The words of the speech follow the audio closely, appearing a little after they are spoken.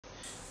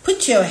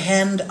Put your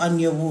hand on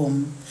your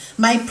womb.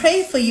 My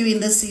prayer for you in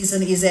this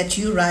season is that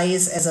you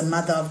rise as a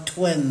mother of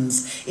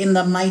twins in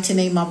the mighty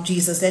name of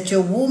Jesus, that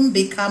your womb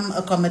become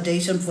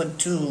accommodation for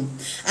two.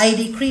 I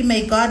decree,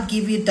 may God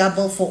give you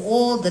double for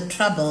all the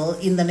trouble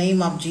in the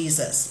name of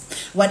Jesus.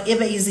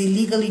 Whatever is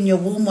illegal in your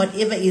womb,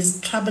 whatever is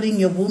troubling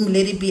your womb,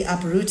 let it be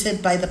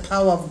uprooted by the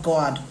power of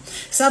God.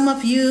 Some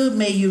of you,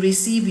 may you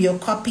receive your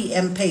copy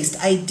and paste,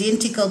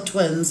 identical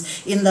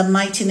twins in the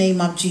mighty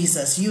name of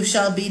Jesus. You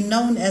shall be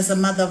known as a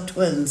mother of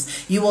twins.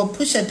 You will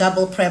push a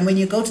double pram. When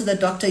you go to the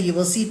doctor, you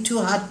will see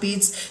 2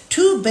 heartbeats,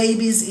 2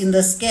 babies in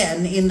the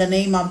scan. In the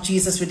name of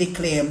Jesus, we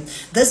declare,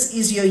 this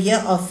is your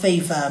year of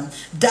favor.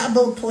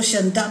 Double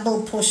portion,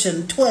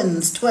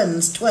 twins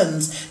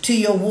to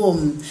your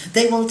womb.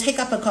 They will take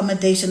up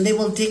accommodation. They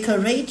will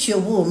decorate your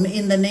womb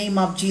in the name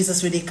of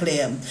Jesus, we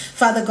declare.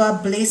 Father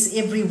God, bless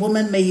every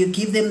woman. May you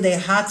give them their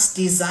heart's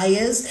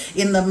desires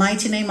in the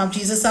mighty name of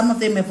Jesus. Some of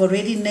them have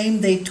already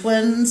named their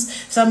twins.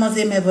 Some of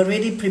them have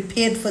already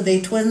prepared for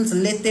their twins.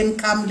 Let them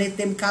come, let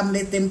them come,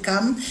 let them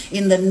come.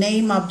 In the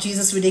name of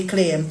Jesus, we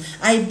declare,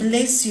 I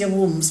bless your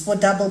wombs for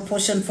double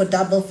portion, for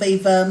double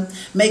favor.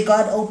 May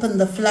God open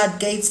the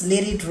floodgates.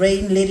 Let it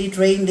rain, let it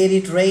rain, let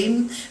it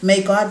rain.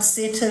 May God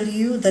settle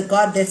you, the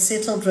God that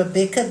settled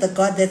Rebecca, the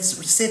God that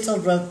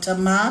settled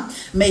Tamar.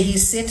 May he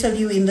settle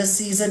you in this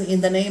season in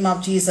the name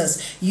of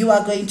Jesus. You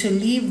are going to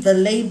leave the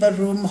labor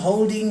room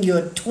holding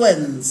your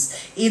twins.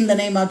 In the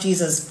name of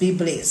Jesus, be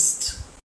blessed.